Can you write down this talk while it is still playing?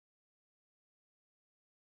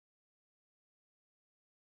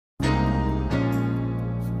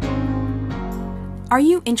Are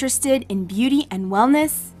you interested in beauty and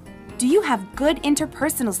wellness? Do you have good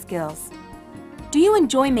interpersonal skills? Do you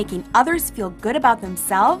enjoy making others feel good about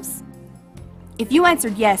themselves? If you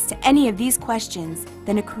answered yes to any of these questions,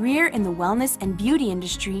 then a career in the wellness and beauty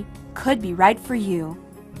industry could be right for you.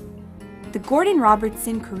 The Gordon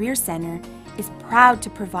Robertson Career Center is proud to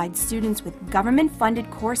provide students with government-funded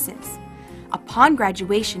courses. Upon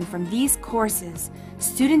graduation from these courses,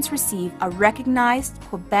 students receive a recognized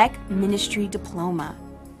Quebec Ministry diploma.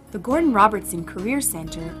 The Gordon Robertson Career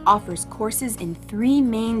Center offers courses in 3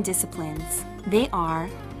 main disciplines. They are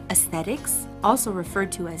aesthetics, also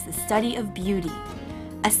referred to as the study of beauty.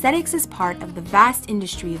 Aesthetics is part of the vast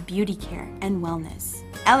industry of beauty care and wellness.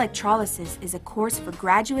 Electrolysis is a course for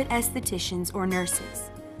graduate estheticians or nurses.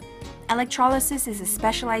 Electrolysis is a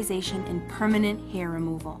specialization in permanent hair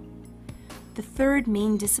removal. The 3rd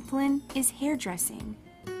main discipline is hairdressing.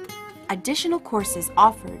 Additional courses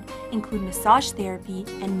offered include massage therapy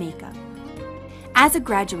and makeup. As a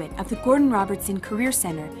graduate of the Gordon Robertson Career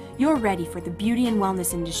Center, you're ready for the beauty and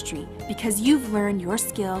wellness industry because you've learned your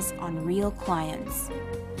skills on real clients.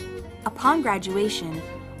 Upon graduation,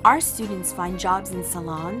 our students find jobs in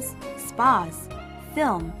salons, spas,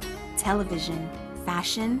 film, television,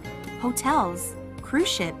 fashion, hotels, cruise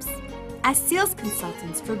ships, as sales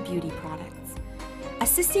consultants for beauty products,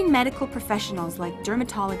 assisting medical professionals like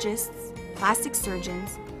dermatologists, plastic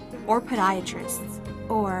surgeons, or podiatrists.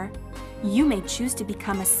 Or you may choose to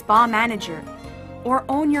become a spa manager or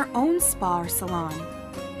own your own spa or salon.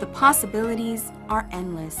 The possibilities are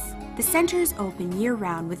endless. The center is open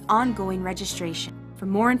year-round with ongoing registration. For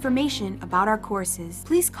more information about our courses,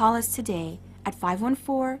 please call us today at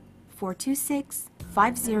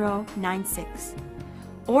 514-426-5096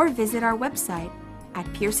 or visit our website at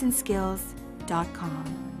pearsonskills.com.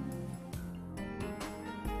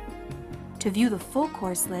 To view the full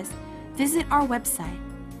course list, visit our website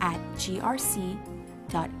at grc.lbpsb.qc.ca.